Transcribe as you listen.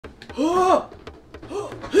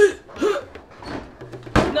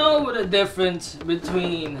Know the difference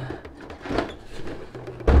between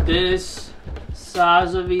this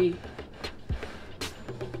Sazabi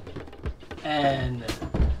and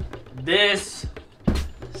this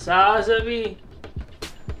Sazabi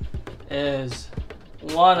is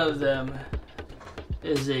one of them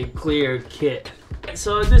is a clear kit.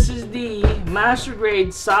 So this is the Master Grade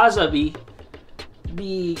Sazabi,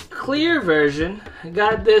 the clear version. I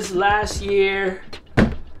got this last year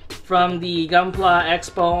from the Gunpla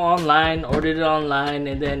Expo online, ordered it online,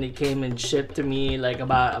 and then it came and shipped to me like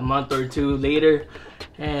about a month or two later.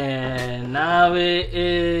 And now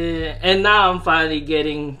I'm finally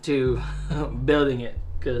getting to building it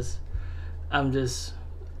because I'm just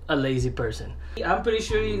a lazy person. I'm pretty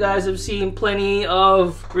sure you guys have seen plenty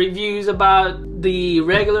of reviews about the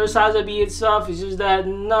regular Sazabi itself. It's just that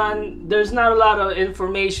there's not a lot of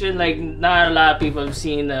information. Like, not a lot of people have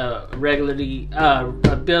seen a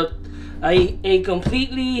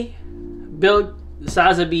completely built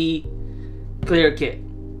Sazabi clear kit.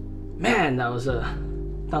 Man, that was a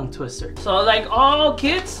tongue twister. So like all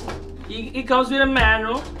kits, it comes with a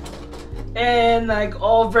manual, and like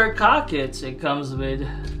all Verka kits, it comes with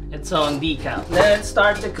its own decal. Let's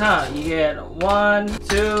start the count. You get 1,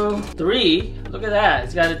 2, 3. Look at that.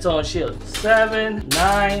 It's got its own shield. 7,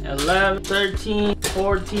 9, 11, 13,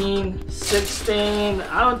 14, 16.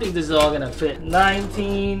 I don't think this is all gonna fit.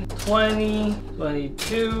 19, 20,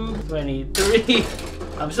 22, 23.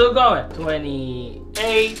 I'm still going.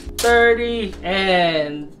 28, 30,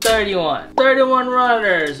 and 31. 31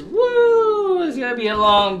 runners. Woo! It's gonna be a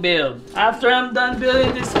long build. After I'm done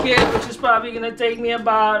building this kit, which is probably gonna take me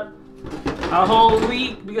about a whole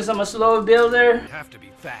week because I'm a slow builder. You have to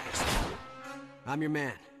be fast. I'm your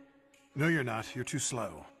man. No, you're not. You're too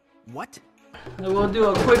slow. What? We'll do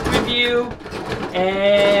a quick review,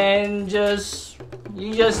 and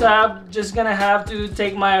you just gonna have to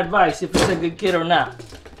take my advice if it's a good kit or not,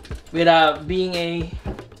 without being a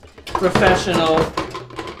professional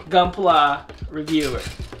Gunpla reviewer.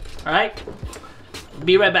 All right,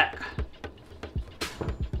 be right back.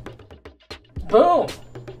 Boom,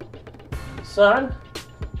 son,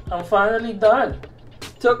 I'm finally done.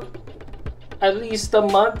 Took at least a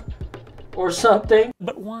month or something.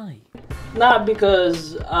 But why? Not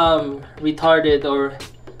because I'm retarded or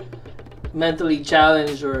mentally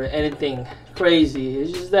challenged or anything crazy.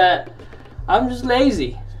 It's just that I'm just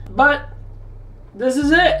lazy. But this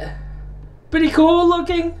is it. Pretty cool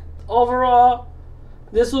looking overall.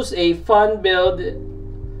 This was a fun build,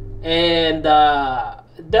 and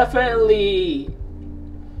definitely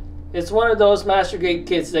it's one of those Master Grade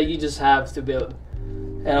kits that you just have to build.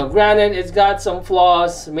 You know, granted, it's got some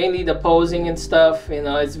flaws, mainly the posing and stuff. You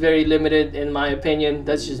know, it's very limited in my opinion.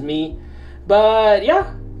 That's just me. But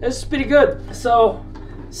yeah, it's pretty good. So,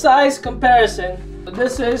 size comparison.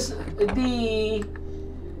 This is the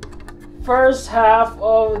first half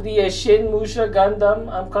of the Shin Musha Gundam.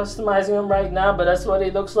 I'm customizing them right now, but that's what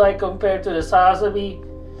it looks like compared to the Sazabi.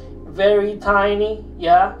 Very tiny,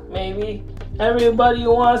 yeah, maybe. Everybody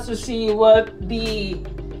wants to see what the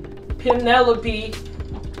Penelope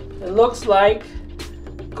looks like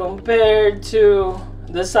compared to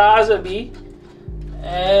the Sazabi,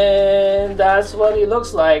 and that's what it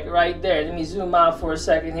looks like right there. Let me zoom out for a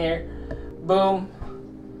second here. Boom.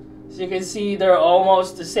 So you can see they're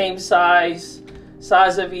almost the same size.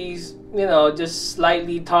 Sazabi's, you know, just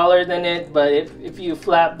slightly taller than it, but if you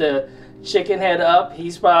flap the chicken head up,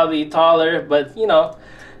 he's probably taller, but you know,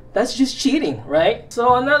 that's just cheating, right?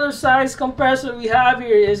 So another size comparison we have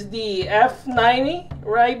here is the F90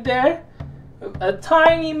 right there. A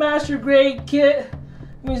tiny Master Grade kit.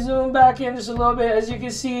 Let me zoom back in just a little bit. As you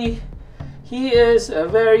can see, he is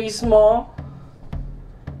very small.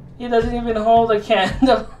 He doesn't even hold a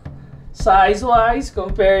candle size-wise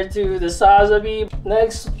compared to the Sazabi.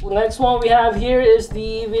 Next one we have here is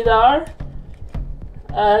the Vidar.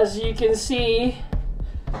 As you can see,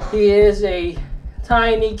 he is a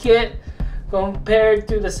tiny kit compared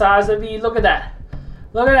to the Sazabi. Look at that.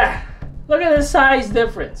 Look at that. Look at the size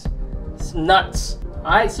difference. It's nuts.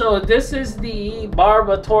 Alright, so this is the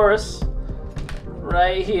Barbatorus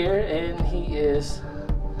right here, and he is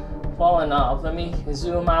falling off. Let me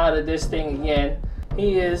zoom out of this thing again.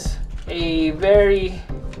 He is a very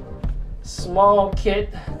small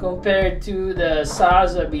kit compared to the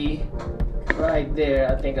Sazabi right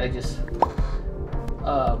there. I think I just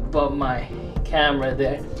bumped my camera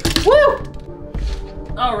there. Woo!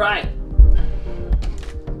 All right.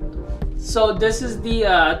 So this is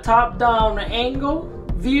the top-down angle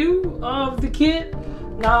view of the kit.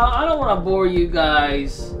 Now, I don't want to bore you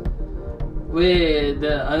guys with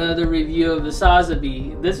another review of the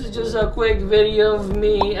Sazabi. This is just a quick video of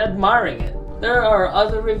me admiring it. There are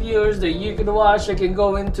other reviewers that you can watch that can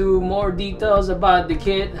go into more details about the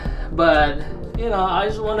kit, but you know, I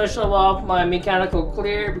just want to show off my mechanical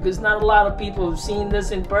clear because not a lot of people have seen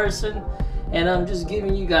this in person, and I'm just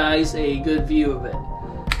giving you guys a good view of it.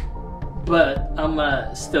 But I'm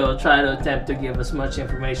gonna still try to attempt to give as much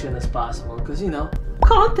information as possible because, you know,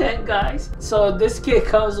 content, guys. So this kit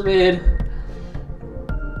comes with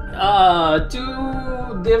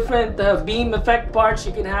two different beam effect parts.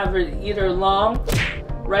 You can have it either long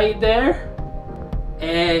right there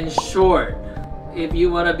and short if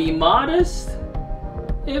you want to be modest,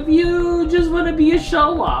 if you just want to be a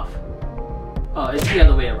show off. Oh, it's the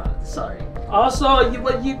other way around, sorry. Also,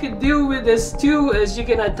 what you could do with this too is you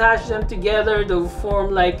can attach them together to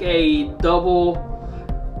form like a double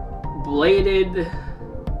bladed,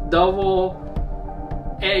 double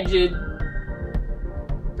edged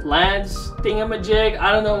lance thingamajig.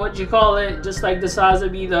 I don't know what you call it, just like the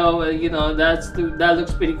Sazabi though. You know, that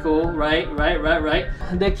looks pretty cool, right?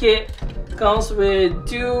 The kit comes with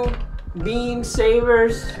two beam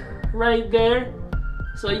savers right there,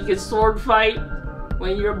 so you can sword fight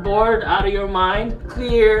when you're bored out of your mind.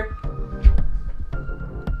 Clear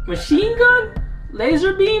machine gun,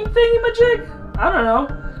 laser beam thingamajig. I don't know,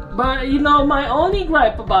 but you know, my only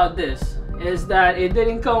gripe about this is that it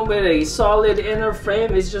didn't come with a solid inner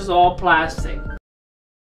frame. It's just all plastic.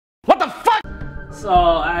 What the fuck? So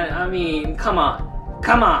I mean, come on.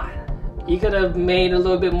 You could have made a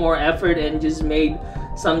little bit more effort and just made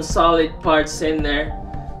some solid parts in there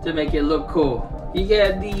to make it look cool. You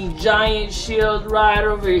get the giant shield right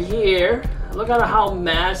over here. Look at how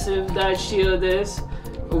massive that shield is.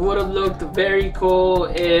 It would have looked very cool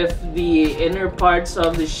if the inner parts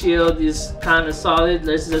of the shield is kind of solid.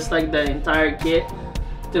 There's just like the entire kit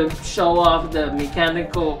to show off the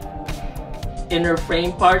mechanical inner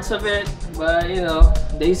frame parts of it. But you know,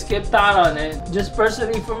 they skipped out on it. Just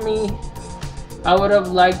personally for me, I would have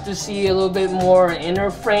liked to see a little bit more inner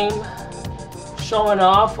frame showing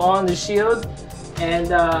off on the shield. And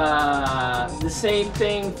the same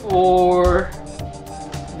thing for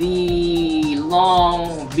the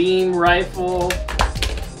long beam rifle.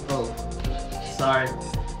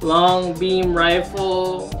 Long beam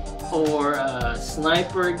rifle or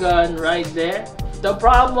sniper gun right there. The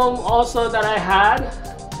problem also that I had,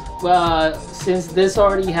 since this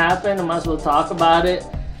already happened, I might as well talk about it,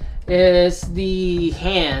 is the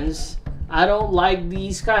hands. I don't like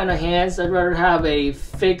these kind of hands. I'd rather have a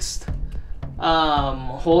fixed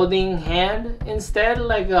holding hand instead,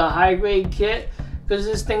 like a high-grade kit, because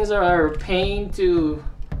these things are a pain to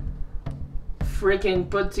freaking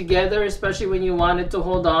put together, especially when you want it to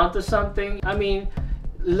hold on to something. I mean,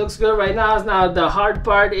 it looks good right now. Now the hard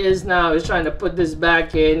part is trying to put this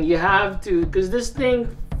back in. You have to, because this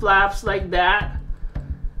thing flaps like that.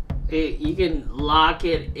 You can lock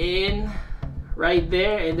it in right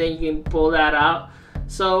there, and then you can pull that out.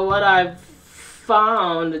 So what I've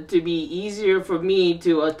found to be easier for me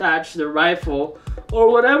to attach the rifle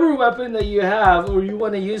or whatever weapon that you have or you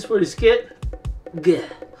want to use for this kit.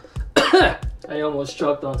 I almost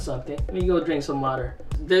choked on something. Let me go drink some water.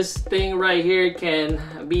 This thing right here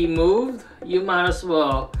can be moved. You might as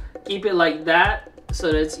well keep it like that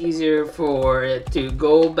so that it's easier for it to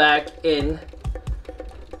go back in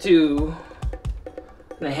to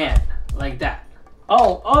the hand like that.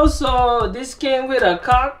 Oh, also this came with a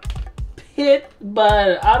cockpit,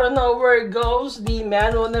 but I don't know where it goes. The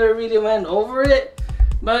manual never really went over it,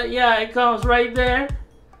 but yeah, it comes right there.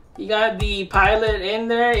 You got the pilot in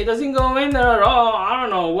there. It doesn't go in there at all. I don't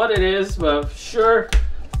know what it is, but sure,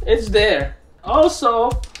 it's there.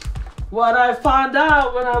 Also, what I found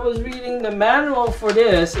out when I was reading the manual for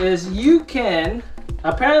this is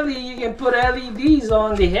apparently you can put LEDs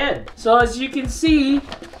on the head. So as you can see,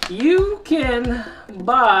 you can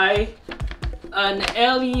buy an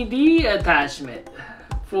LED attachment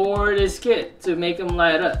for this kit to make them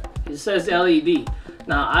light up. It says LED.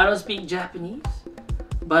 Now, I don't speak Japanese,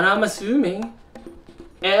 but I'm assuming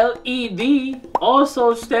LED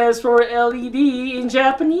also stands for LED in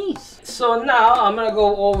Japanese. So now I'm gonna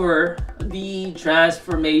go over the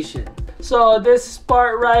transformation. So this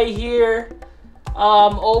part right here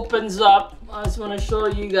opens up. I just want to show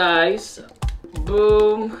you guys.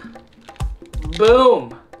 Boom,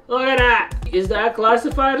 boom. Look at that. Is that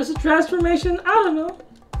classified as a transformation? I don't know.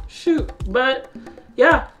 Shoot. But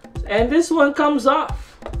yeah, and this one comes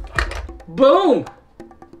off. Boom.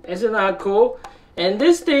 Isn't that cool? And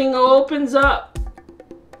this thing opens up.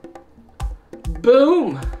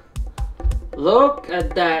 Boom. Look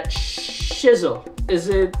at that shizzle. Is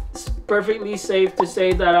it perfectly safe to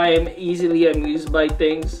say that I am easily amused by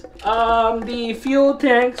things. The fuel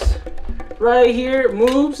tanks right here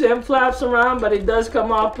moves and flaps around, but it does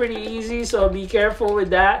come off pretty easy, so be careful with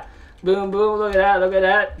that. Boom, boom, look at that, look at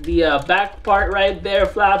that. The back part right there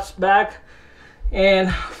flaps back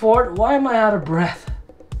and forward. Why am I out of breath?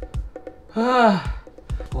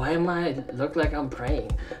 Why am I look like I'm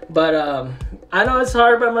praying? But I know it's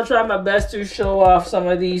hard, but I'm gonna try my best to show off some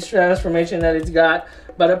of these transformation that it's got.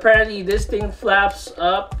 But apparently this thing flaps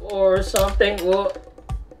up or something. Well,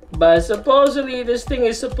 but supposedly this thing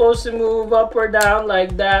is supposed to move up or down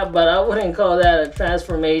like that, but I wouldn't call that a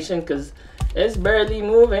transformation because it's barely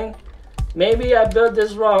moving. Maybe I built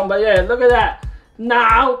this wrong, but yeah, look at that.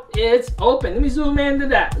 Now it's open. Let me zoom into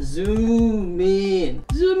that. Zoom in.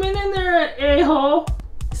 Zoom in there, a-hole.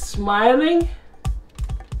 Smiling?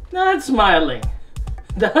 Not smiling.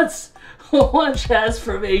 That's one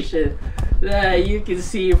transformation that you can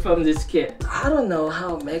see from this kit. I don't know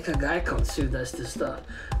how Mecha Gaikotsu does this stuff.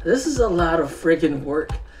 This is a lot of freaking work.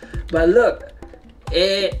 But look,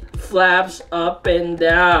 it flaps up and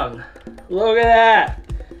down. Look at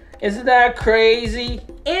that. Isn't that crazy?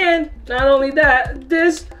 And not only that,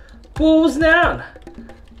 this pulls down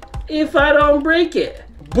if I don't break it.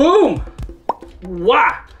 Boom!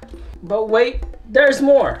 Wow! But wait, there's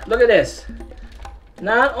more. Look at this.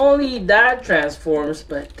 Not only that transforms,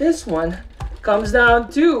 but this one comes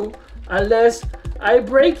down too, unless I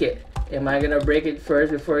break it. Am I gonna break it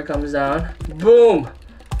first before it comes down? Boom!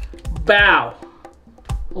 Bow!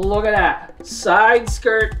 Look at that. Side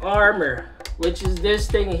skirt armor, which is this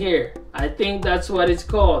thing here. I think that's what it's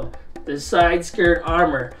called, the side skirt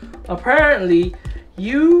armor. Apparently,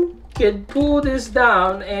 you can pull this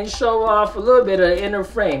down and show off a little bit of inner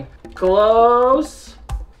frame. Close.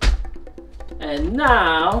 And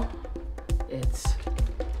now, it's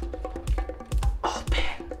open.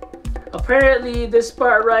 Apparently, this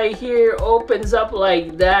part right here opens up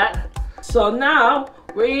like that. So now,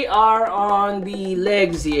 we are on the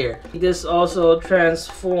legs here. This also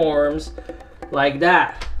transforms like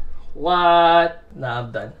that. What? Nah,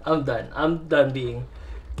 I'm done. I'm done being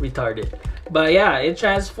retarded. But yeah, it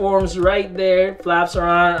transforms right there, flaps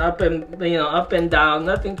around, up and down.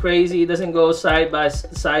 Nothing crazy. It doesn't go side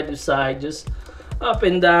to side, just up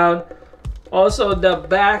and down. Also, the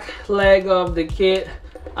back leg of the kit.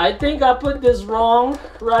 I think I put this wrong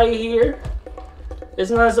right here.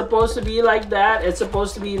 It's not supposed to be like that. It's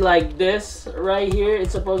supposed to be like this right here.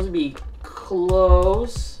 It's supposed to be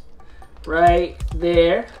close right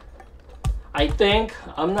there. I think.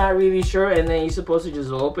 I'm not really sure. And then you're supposed to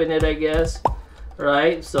just open it, I guess.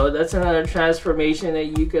 Right? So that's another transformation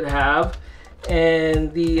that you could have.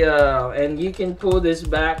 And and you can pull this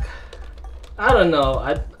back. I don't know.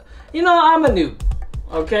 I'm a noob.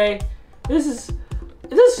 Okay? This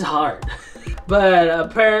is hard. But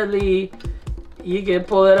apparently you can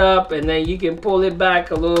pull it up and then you can pull it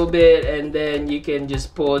back a little bit, and then you can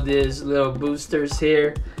just pull these little boosters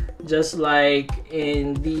here, just like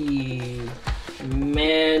in the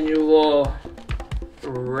manual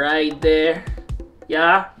right there.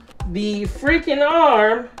 Yeah, the freaking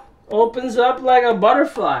arm opens up like a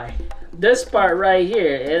butterfly. This part right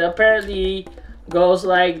here, it apparently goes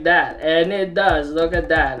like that, and it does. Look at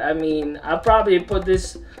that. I mean, I probably put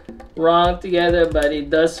this wrong together, but it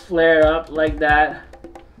does flare up like that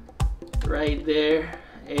right there.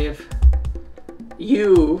 If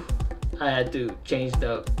I had to change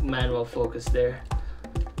the manual focus there,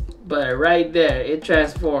 but right there it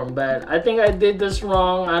transformed. But I think I did this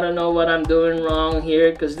wrong. I don't know what I'm doing wrong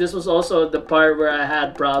here, because this was also the part where I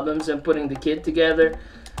had problems in putting the kit together.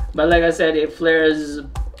 But like I said, it flares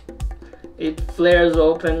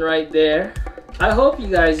open right there. I hope you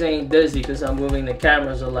guys ain't dizzy because I'm moving the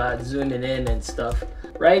cameras a lot, zooming in and stuff.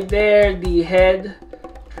 Right there, the head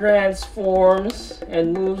transforms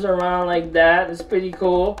and moves around like that. It's pretty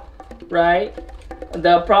cool, right?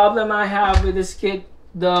 The problem I have with this kit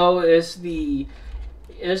though is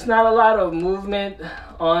there's not a lot of movement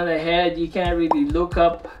on the head. You can't really look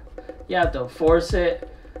up. You have to force it.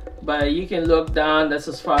 But you can look down. That's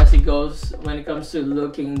as far as it goes when it comes to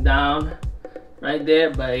looking down. Right there.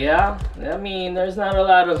 But yeah, I mean, there's not a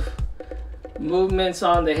lot of movements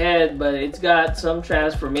on the head, but it's got some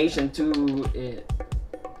transformation to it.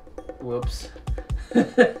 Whoops.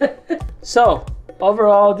 So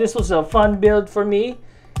overall, this was a fun build for me.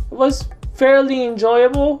 It was fairly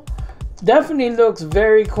enjoyable. Definitely looks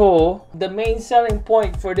very cool. The main selling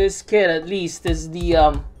point for this kit, at least, is the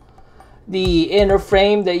inner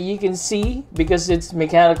frame that you can see, because it's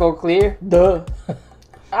mechanical clear. Duh.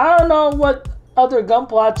 I don't know what other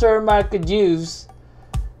gunpla term I could use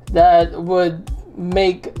that would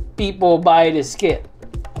make people buy this kit.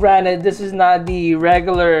 Granted, this is not the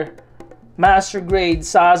regular master grade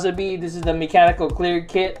Sazabi. This is the mechanical clear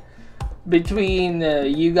kit. Between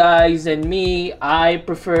you guys and me, I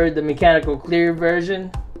prefer the mechanical clear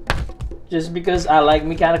version just because I like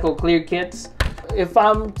mechanical clear kits. If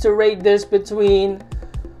I'm to rate this between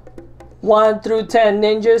 1 through 10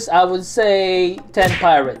 ninjas, I would say 10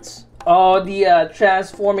 pirates. All the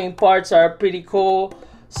transforming parts are pretty cool.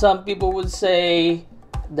 Some people would say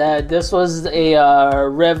that this was a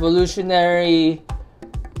revolutionary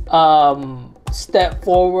step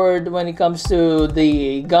forward when it comes to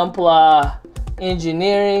the Gunpla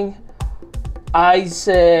engineering. I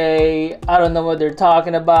say I don't know what they're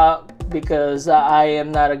talking about because I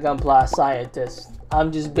am not a Gunpla scientist.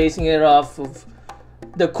 I'm just basing it off of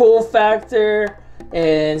the cool factor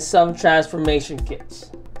and some transformation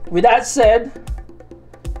kits. With that said,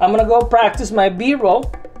 I'm gonna go practice my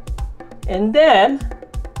B-roll, and then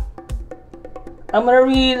I'm gonna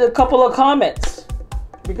read a couple of comments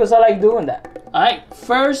because I like doing that. Alright,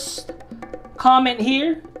 first comment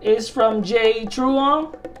here is from Jay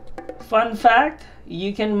Truong. Fun fact,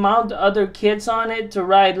 you can mount other kits on it to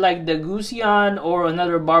ride like the Gusion or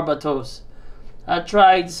another Barbatos. I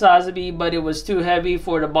tried Sazabi, but it was too heavy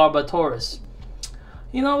for the Barbatos.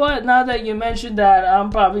 You know what, now that you mentioned that, I'm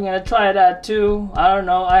probably gonna try that too. I don't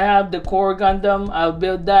know, I have the core Gundam. I'll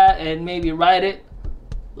build that and maybe ride it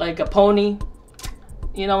like a pony.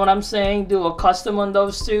 You know what I'm saying? Do a custom on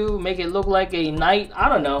those two, make it look like a knight. I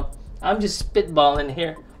don't know, I'm just spitballing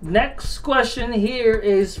here. Next question here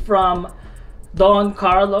is from Don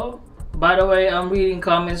Carlo. By the way, I'm reading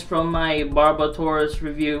comments from my Barbatos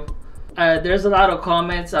review. There's a lot of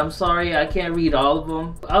comments. I'm sorry, I can't read all of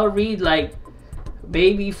them. I'll read like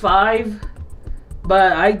maybe 5,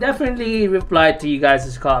 but I definitely replied to you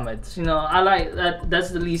guys' comments. You know, I like that.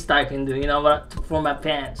 That's the least I can do, you know, for my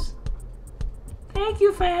fans. Thank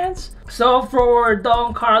you, fans. So for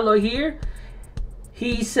Don Carlo here,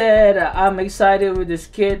 he said, I'm excited with this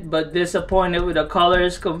kit, but disappointed with the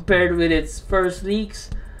colors compared with its first leaks.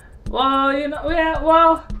 Well, you know, yeah,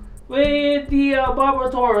 well, with the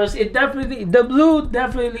Barbatos, it definitely, the blue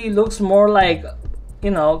definitely looks more like,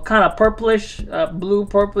 you know, kind of purplish, blue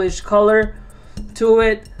purplish color to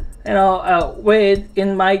it. You know,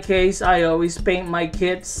 in my case, I always paint my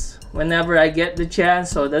kits whenever I get the chance,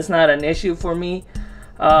 so that's not an issue for me.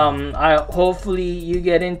 Hopefully you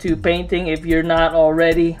get into painting if you're not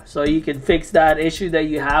already, so you can fix that issue that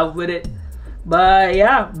you have with it. But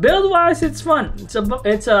yeah, build wise, it's fun.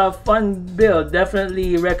 It's a fun build.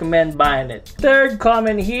 Definitely recommend buying it. Third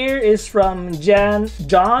comment here is from John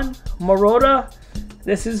Morota.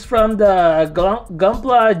 This is from the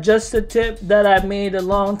Gunpla Just a Tip that I made a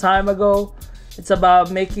long time ago. It's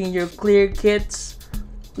about making your clear kits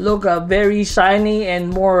look very shiny and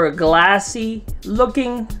more glassy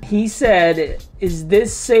looking. He said, is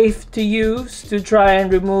this safe to use to try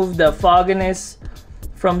and remove the fogginess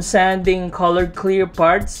from sanding colored clear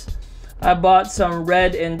parts? I bought some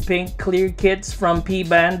red and pink clear kits from P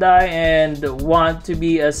Bandai and want to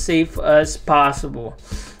be as safe as possible.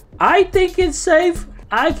 I think it's safe.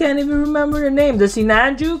 I can't even remember the name. The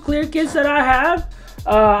Sinanju clear kits that I have,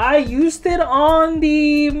 I used it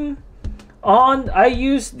I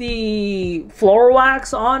used the floor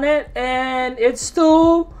wax on it, and it's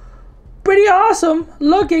still pretty awesome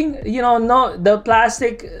looking. You know, no, the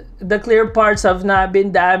plastic, the clear parts have not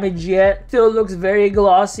been damaged yet. Still looks very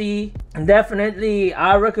glossy. Definitely,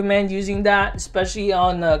 I recommend using that, especially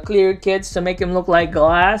on clear kits to make them look like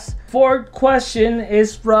glass. Fourth question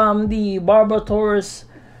is from the Barbatos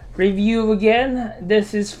review again.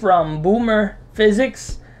 This is from Boomer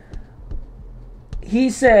Physics. He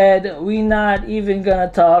said, we not even gonna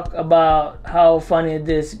talk about how funny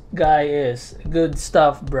this guy is. Good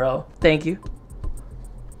stuff, bro. Thank you.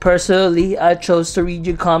 Personally, I chose to read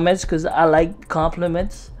your comments because I like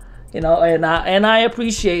compliments, you know, and I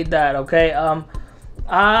appreciate that. Okay,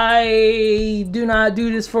 I do not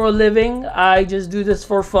do this for a living. I just do this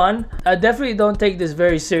for fun. I definitely don't take this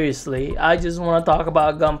very seriously. I just want to talk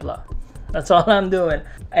about Gunpla. That's all I'm doing.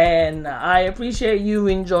 And I appreciate you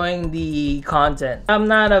enjoying the content. I'm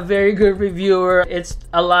not a very good reviewer. It's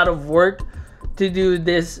a lot of work to do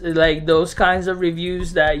this, like those kinds of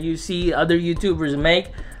reviews that you see other YouTubers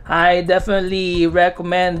make. I definitely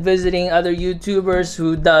recommend visiting other YouTubers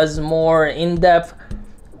who does more in-depth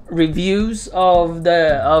reviews of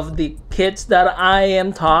the kits that I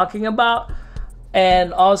am talking about.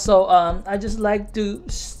 And also, I just like to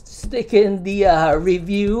stick in the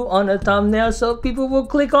review on the thumbnail so people will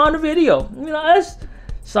click on the video. You know, that's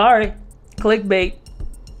sorry, clickbait,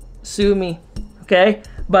 sue me, okay?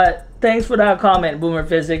 But Thanks for that comment, Boomer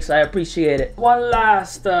Physics. I appreciate it. One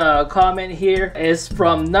last comment here is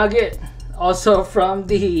from Nugget, also from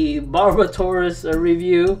the Barbatorus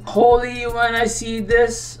review. Holy, when I see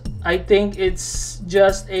this, I think it's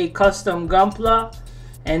just a custom Gunpla,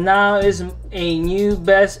 and now is a new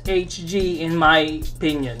best HG in my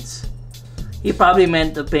opinions. He probably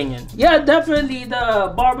meant opinion. Yeah, definitely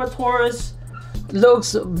the Barbatorus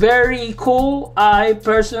looks very cool. I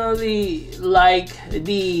personally like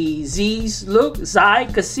the Z's look.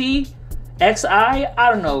 Kasi, XI. I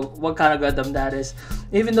don't know what kind of Gundam that is.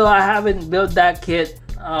 Even though I haven't built that kit,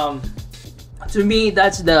 to me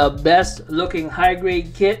that's the best looking high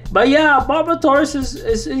grade kit. But yeah, Barbatorus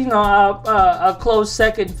is you know a close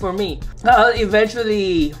second for me. I'll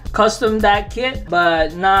eventually custom that kit,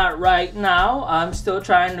 but not right now. I'm still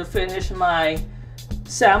trying to finish my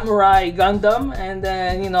Samurai Gundam, and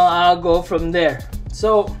then you know I'll go from there.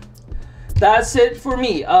 So that's it for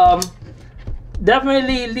me.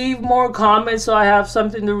 Definitely leave more comments so I have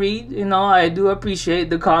something to read. You know, I do appreciate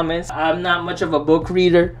the comments. I'm not much of a book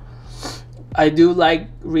reader. I do like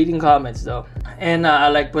reading comments though, and I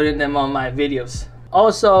like putting them on my videos.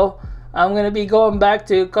 Also, I'm gonna be going back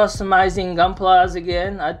to customizing Gunplas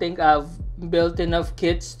again. I think I've built enough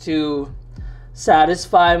kits to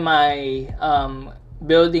satisfy my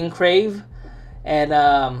building crave, and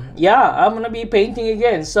yeah, I'm gonna be painting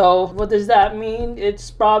again. So what does that mean?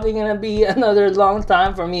 It's probably gonna be another long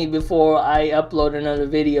time for me before I upload another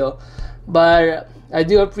video, but I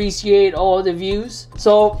do appreciate all the views.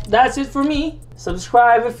 So that's it for me.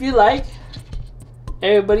 Subscribe if you like.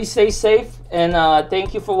 Everybody stay safe, and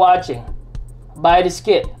thank you for watching. Buy this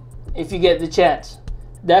kit if you get the chance.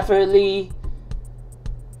 Definitely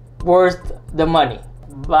worth the money.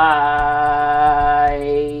 Bye.